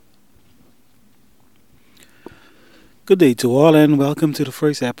Good day to all, and welcome to the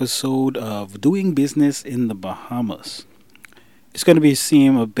first episode of Doing Business in the Bahamas. It's going to be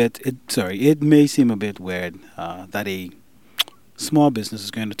seem a bit, it may seem a bit weird that a small business is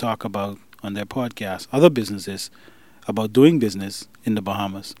going to talk about on their podcast other businesses about doing business in the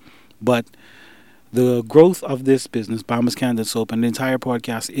Bahamas. But the growth of this business, Bahamas Candle Soap, and the entire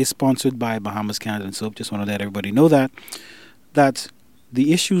podcast is sponsored by Bahamas Candle Soap. Just want to let everybody know that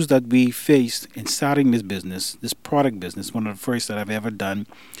the issues that we faced in starting this business, this product business, one of the first that I've ever done,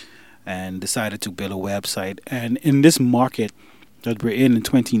 and decided to build a website. And in this market that we're in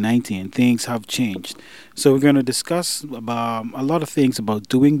 2019, things have changed. So we're going to discuss about a lot of things about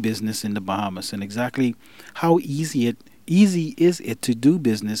doing business in the Bahamas and exactly how easy is it to do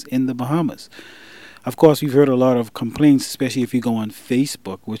business in the Bahamas. Of course, we've heard a lot of complaints, especially if you go on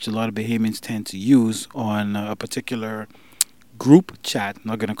Facebook, which a lot of Bahamians tend to use on a particular group chat. I'm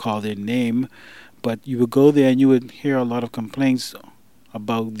not going to call their name, but you would go there and you would hear a lot of complaints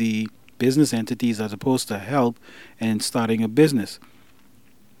about the business entities as opposed to help in starting a business.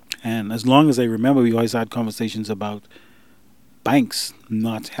 And as long as I remember, we always had conversations about banks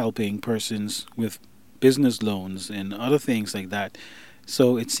not helping persons with business loans and other things like that.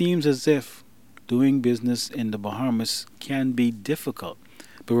 So it seems as if doing business in the Bahamas can be difficult.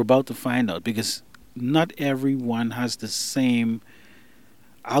 But we're about to find out because not everyone has the same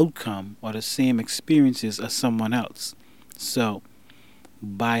outcome or the same experiences as someone else. So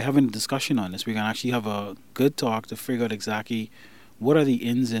by having a discussion on this, we can actually have a good talk to figure out exactly what are the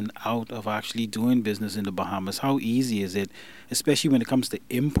ins and out of actually doing business in the Bahamas. How easy is it, especially when it comes to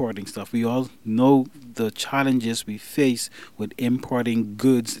importing stuff? We all know the challenges we face with importing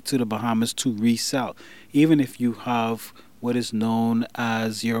goods to the Bahamas to resell. Even if you have what is known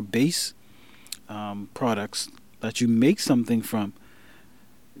as your base products that you make something from.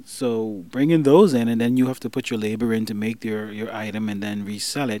 So bringing those in, and then you have to put your labor in to make your item and then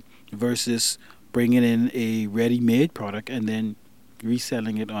resell it, versus bringing in a ready-made product and then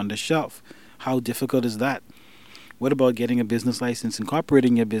reselling it on the shelf. How difficult is that? What about getting a business license,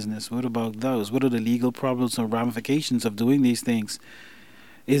 incorporating your business? What about those? What are the legal problems or ramifications of doing these things?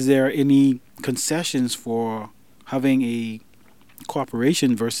 Is there any concessions for having a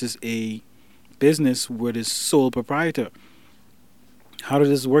corporation versus a business where it's sole proprietor? How does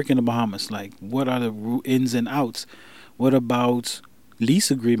this work in the Bahamas? Like, what are the ins and outs? What about lease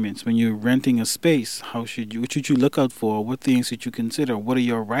agreements when you're renting a space? What should you look out for? What things should you consider? What are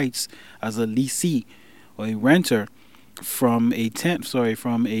your rights as a leasee or a renter from a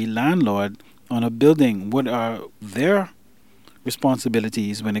landlord on a building? What are their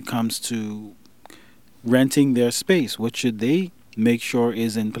responsibilities when it comes to renting their space? What should they make sure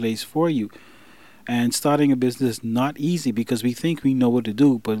is in place for you? And starting a business is not easy because we think we know what to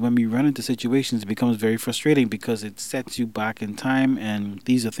do, but when we run into situations, it becomes very frustrating because it sets you back in time, and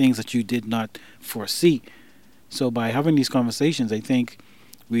these are things that you did not foresee. So, by having these conversations, I think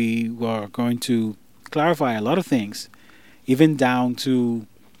we are going to clarify a lot of things, even down to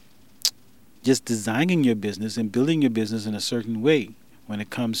just designing your business and building your business in a certain way when it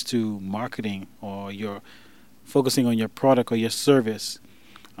comes to marketing or your focusing on your product or your service.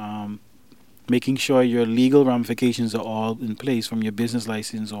 Um, Making sure your legal ramifications are all in place, from your business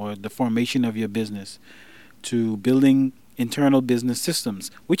license or the formation of your business to building internal business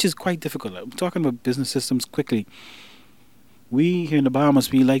systems, which is quite difficult. I'm talking about business systems quickly. We here in the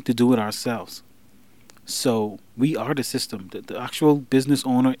Bahamas, we like to do it ourselves. So we are the system. The actual business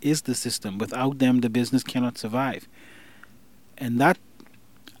owner is the system. Without them, the business cannot survive. And that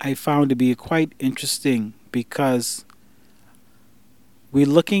I found to be quite interesting because we're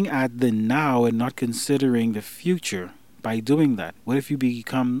looking at the now and not considering the future by doing that. What if you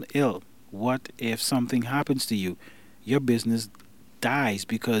become ill? What if something happens to you? Your business dies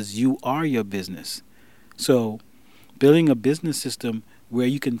because you are your business. So, building a business system where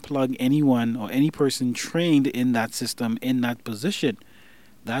you can plug anyone or any person trained in that system in that position.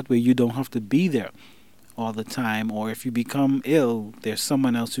 That way, you don't have to be there all the time. Or if you become ill, there's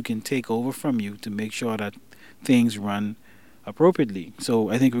someone else who can take over from you to make sure that things run appropriately.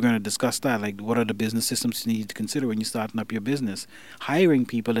 So I think we're going to discuss that. Like, what are the business systems you need to consider when you're starting up your business? Hiring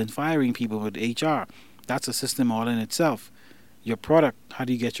people and firing people with HR. That's a system all in itself. Your product. How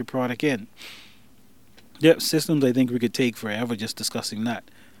do you get your product in? Yep, systems I think we could take forever just discussing that.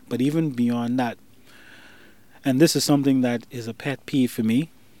 But even beyond that, and this is something that is a pet peeve for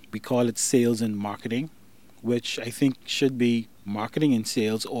me, we call it sales and marketing, which I think should be marketing and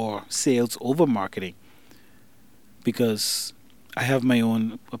sales or sales over marketing, because I have my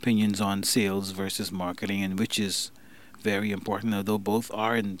own opinions on sales versus marketing, and which is very important, although both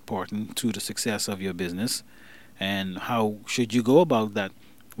are important to the success of your business. and how should you go about that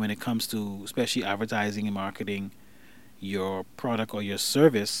when it comes to especially advertising and marketing your product or your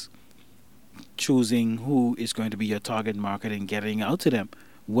service, choosing who is going to be your target market and getting out to them.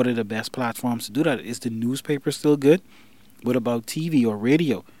 What are the best platforms to do that? Is the newspaper still good? What about TV or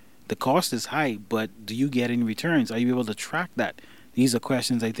radio? The cost is high, but do you get any returns? Are you able to track that? These are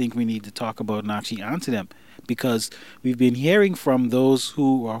questions I think we need to talk about and actually answer them, because we've been hearing from those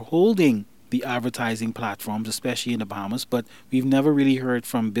who are holding the advertising platforms, especially in the Bahamas, but we've never really heard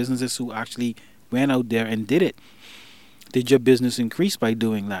from businesses who actually went out there and did it. Did your business increase by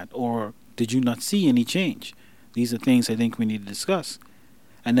doing that, or did you not see any change? These are things I think we need to discuss.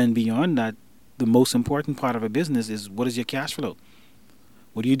 And then beyond that, the most important part of a business is, what is your cash flow?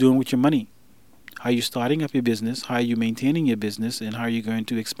 What are you doing with your money? How are you starting up your business? How are you maintaining your business? And how are you going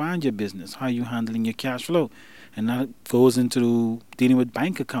to expand your business? How are you handling your cash flow? And that goes into dealing with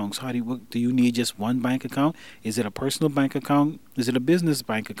bank accounts. How do you need just one bank account? Is it a personal bank account? Is it a business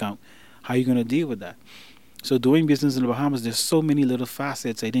bank account? How are you going to deal with that? So doing business in the Bahamas, there's so many little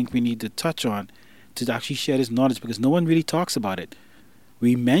facets I think we need to touch on to actually share this knowledge, because no one really talks about it.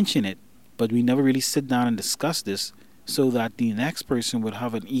 We mention it, but we never really sit down and discuss this so that the next person would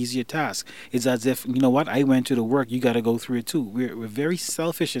have an easier task. It's as if, you know what, I went to the work, you got to go through it too. We're very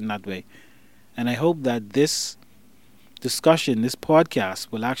selfish in that way. And I hope that this discussion, this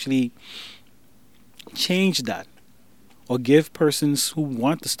podcast, will actually change that, or give persons who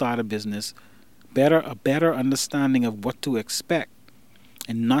want to start a business a better understanding of what to expect,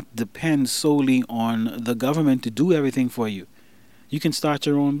 and not depend solely on the government to do everything for you. You can start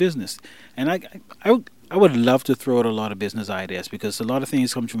your own business. And I would love to throw out a lot of business ideas, because a lot of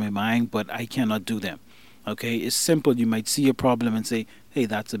things come to my mind, but I cannot do them. Okay, it's simple. You might see a problem and say, hey,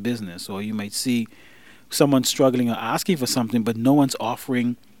 that's a business. Or you might see someone struggling or asking for something, but no one's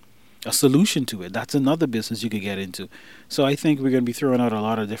offering a solution to it. That's another business you could get into. So I think we're going to be throwing out a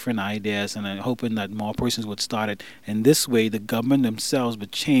lot of different ideas, and I'm hoping that more persons would start it. And this way, the government themselves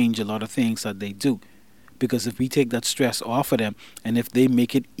would change a lot of things that they do. Because if we take that stress off of them, and if they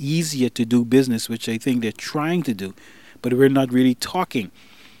make it easier to do business, which I think they're trying to do, but we're not really talking,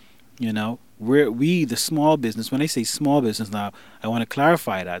 you know, the small business, when I say small business now, I want to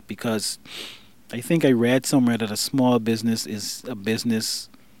clarify that, because I think I read somewhere that a small business is a business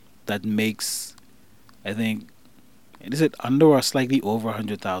that makes, I think, is it under or slightly over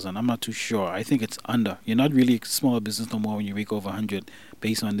 100,000? I'm not too sure. I think it's under. You're not really a small business no more when you make over 100,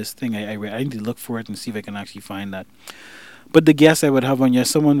 based on this thing I read. I need to look for it and see if I can actually find that. But the guess I would have on you,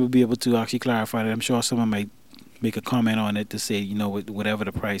 someone would be able to actually clarify that. I'm sure someone might make a comment on it to say, you know, whatever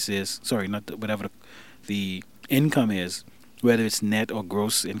the price is, sorry, not the, whatever the income is, whether it's net or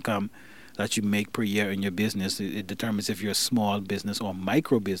gross income that you make per year in your business, it determines if you're a small business or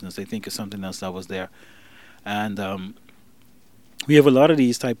micro business. I think is something else that was there. And we have a lot of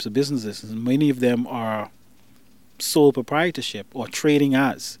these types of businesses, and many of them are sole proprietorship or trading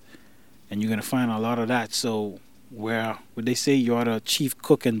as, and you're going to find a lot of that. So where would they say you're the chief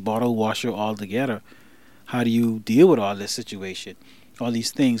cook and bottle washer all together? How do you deal with all this situation? All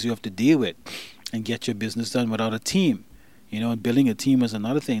these things you have to deal with and get your business done without a team. You know, and building a team is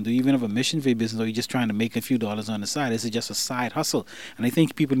another thing. Do you even have a mission for your business, or are you just trying to make a few dollars on the side? Is it just a side hustle? And I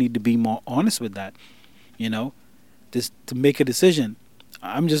think people need to be more honest with that. You know, just to make a decision.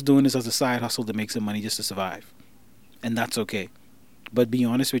 I'm just doing this as a side hustle to make some money just to survive. And that's okay. But be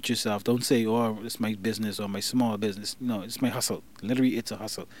honest with yourself. Don't say, oh, it's my business or my small business. No, it's my hustle. Literally, it's a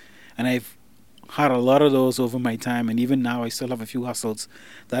hustle. And I've had a lot of those over my time. And even now, I still have a few hustles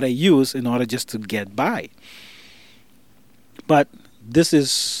that I use in order just to get by. But this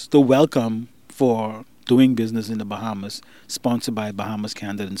is the welcome for doing business in the Bahamas, sponsored by Bahamas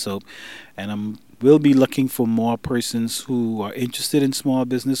Candle and Soap. And we'll be looking for more persons who are interested in small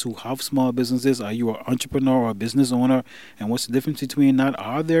business, who have small businesses. Are you an entrepreneur or a business owner? And what's the difference between that?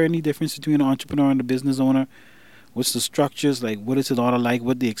 Are there any difference between an entrepreneur and a business owner? What's the structures? Like, what is it all like?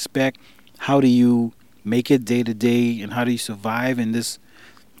 What do you expect? How do you make it day to day? And how do you survive in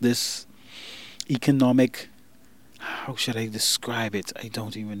this economic, how should I describe it? I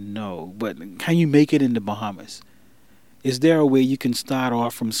don't even know. But can you make it in the Bahamas? Is there a way you can start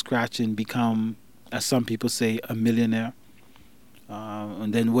off from scratch and become, as some people say, a millionaire?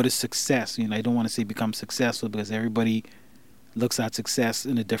 And then what is success? You know, I don't want to say become successful, because everybody looks at success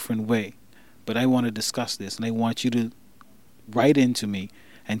in a different way. But I want to discuss this, and I want you to write into me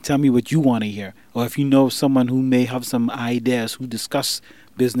and tell me what you want to hear. Or if you know someone who may have some ideas, who discuss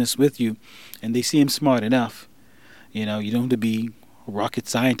business with you, and they seem smart enough. You know, you don't have to be a rocket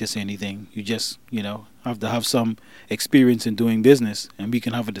scientist or anything. You just, you know, have to have some experience in doing business, and we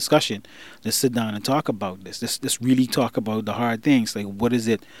can have a discussion. Let's sit down and talk about this. Let's really talk about the hard things. Like, what is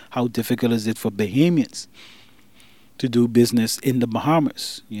it? How difficult is it for Bahamians to do business in the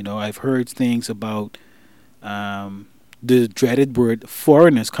Bahamas? I've heard things about the dreaded word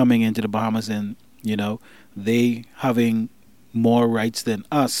foreigners coming into the Bahamas, and they having more rights than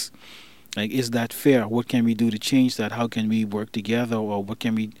us. Like, is that fair? What can we do to change that? How can we work together, or what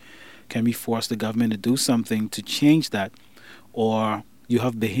can we force the government to do something to change that? Or you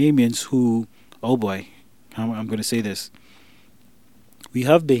have Bahamians who, oh boy, I'm going to say this. We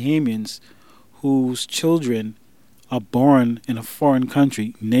have Bahamians whose children are born in a foreign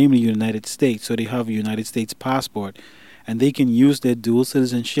country, namely United States, so they have a United States passport, and they can use their dual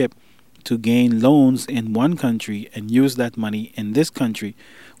citizenship to gain loans in one country and use that money in this country,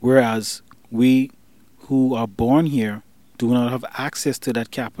 whereas we who are born here do not have access to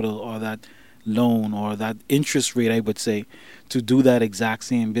that capital or that loan or that interest rate, I would say, to do that exact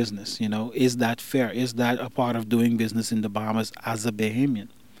same business. Is that fair? Is that a part of doing business in the Bahamas as a Bahamian?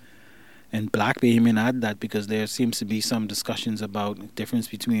 And black Bahamian add that, because there seems to be some discussions about the difference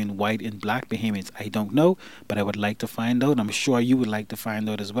between white and black Bahamians. I don't know, but I would like to find out. I'm sure you would like to find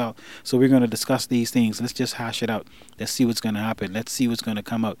out as well. So we're going to discuss these things. Let's just hash it out. Let's see what's going to happen. Let's see what's going to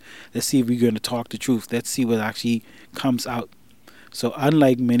come out. Let's see if we're going to talk the truth. Let's see what actually comes out. So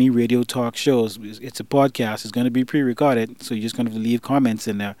unlike many radio talk shows, it's a podcast. It's going to be pre-recorded, so you're just going to leave comments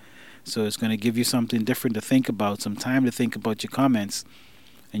in there. So it's going to give you something different to think about, some time to think about your comments.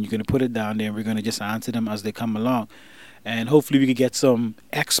 And you're going to put it down there, and we're going to just answer them as they come along. And hopefully we can get some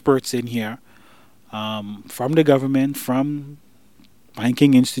experts in here from the government, from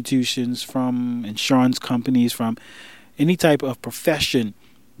banking institutions, from insurance companies, from any type of profession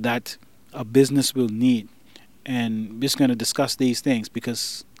that a business will need. And we're just going to discuss these things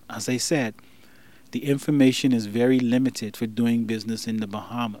because, as I said, the information is very limited for doing business in the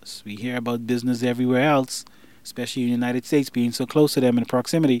Bahamas. We hear about business everywhere else, especially in the United States, being so close to them in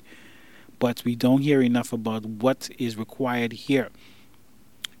proximity, but we don't hear enough about what is required here.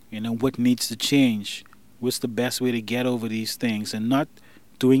 What needs to change, what's the best way to get over these things, and not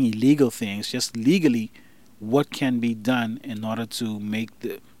doing illegal things, just legally what can be done in order to make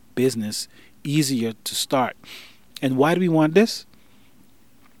the business easier to start. And why do we want this?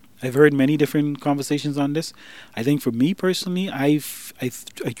 I've heard many different conversations on this. I think for me personally, I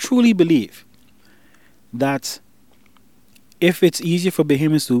truly believe that if it's easier for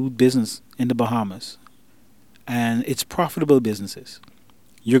Bahamians to do business in the Bahamas and it's profitable businesses,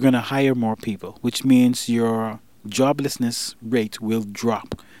 you're going to hire more people, which means your joblessness rate will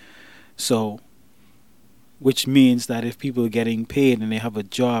drop. So, which means that if people are getting paid and they have a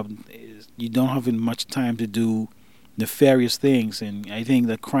job, you don't have much time to do nefarious things. And I think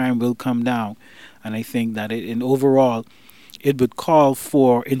that crime will come down. And I think that in overall, it would call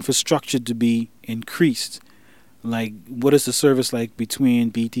for infrastructure to be increased. Like, what is the service like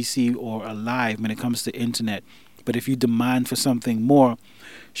between BTC or Alive when it comes to internet? But if you demand for something more,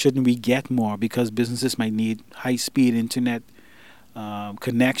 shouldn't we get more? Because businesses might need high-speed internet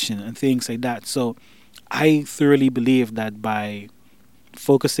connection and things like that. So I thoroughly believe that by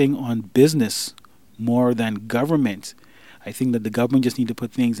focusing on business more than government, I think that the government just need to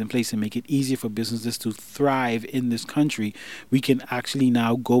put things in place and make it easier for businesses to thrive in this country. We can actually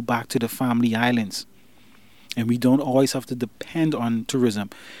now go back to the family islands. And we don't always have to depend on tourism.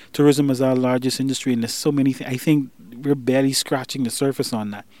 Tourism is our largest industry, and there's so many things. I think we're barely scratching the surface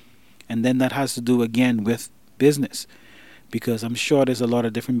on that. And then that has to do, again, with business. Because I'm sure there's a lot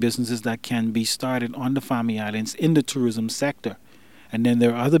of different businesses that can be started on the family islands in the tourism sector. And then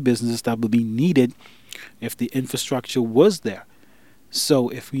there are other businesses that will be needed if the infrastructure was there. So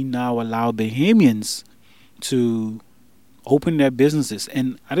if we now allow Bahamians to open their businesses,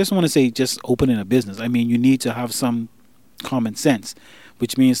 and I just want to say just opening a business. I mean, you need to have some common sense,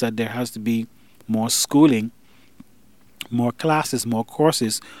 which means that there has to be more schooling, more classes, more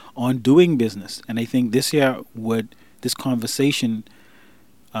courses on doing business. And I think this conversation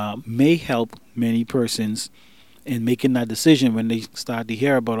may help many persons in making that decision when they start to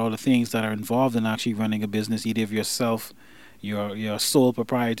hear about all the things that are involved in actually running a business, either of yourself, your sole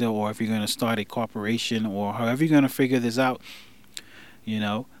proprietor, or if you're going to start a corporation, or however you're going to figure this out,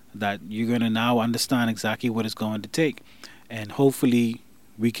 that you're going to now understand exactly what it's going to take. And hopefully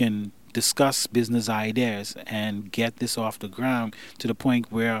we can discuss business ideas and get this off the ground to the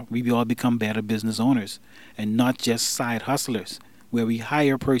point where we all become better business owners and not just side hustlers, where we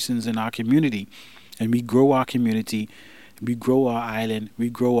hire persons in our community and we grow our community, we grow our island, we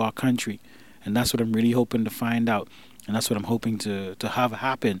grow our country. And that's what I'm really hoping to find out. And that's what I'm hoping to have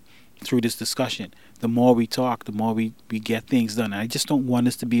happen through this discussion, the more we talk, the more we get things done. I just don't want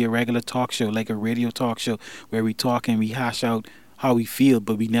this to be a regular talk show, like a radio talk show, where we talk and we hash out how we feel,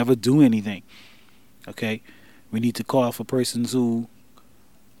 but we never do anything. Okay? We need to call for persons who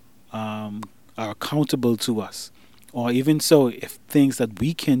are accountable to us. Or even so, if things that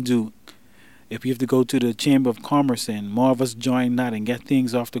we can do, if we have to go to the Chamber of Commerce and more of us join that and get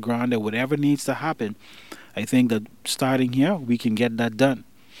things off the ground or whatever needs to happen, I think that starting here, we can get that done.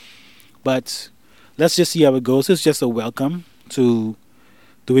 But let's just see how it goes. It's just a welcome to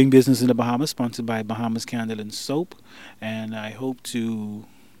Doing Business in the Bahamas, sponsored by Bahamas Candle and Soap. And I hope to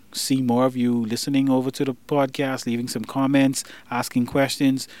see more of you listening over to the podcast, leaving some comments, asking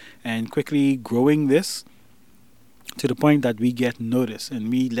questions, and quickly growing this to the point that we get noticed and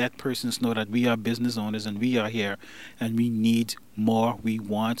we let persons know that we are business owners and we are here and we need more, we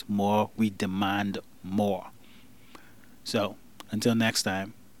want more, we demand more. So, until next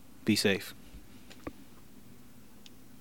time, be safe.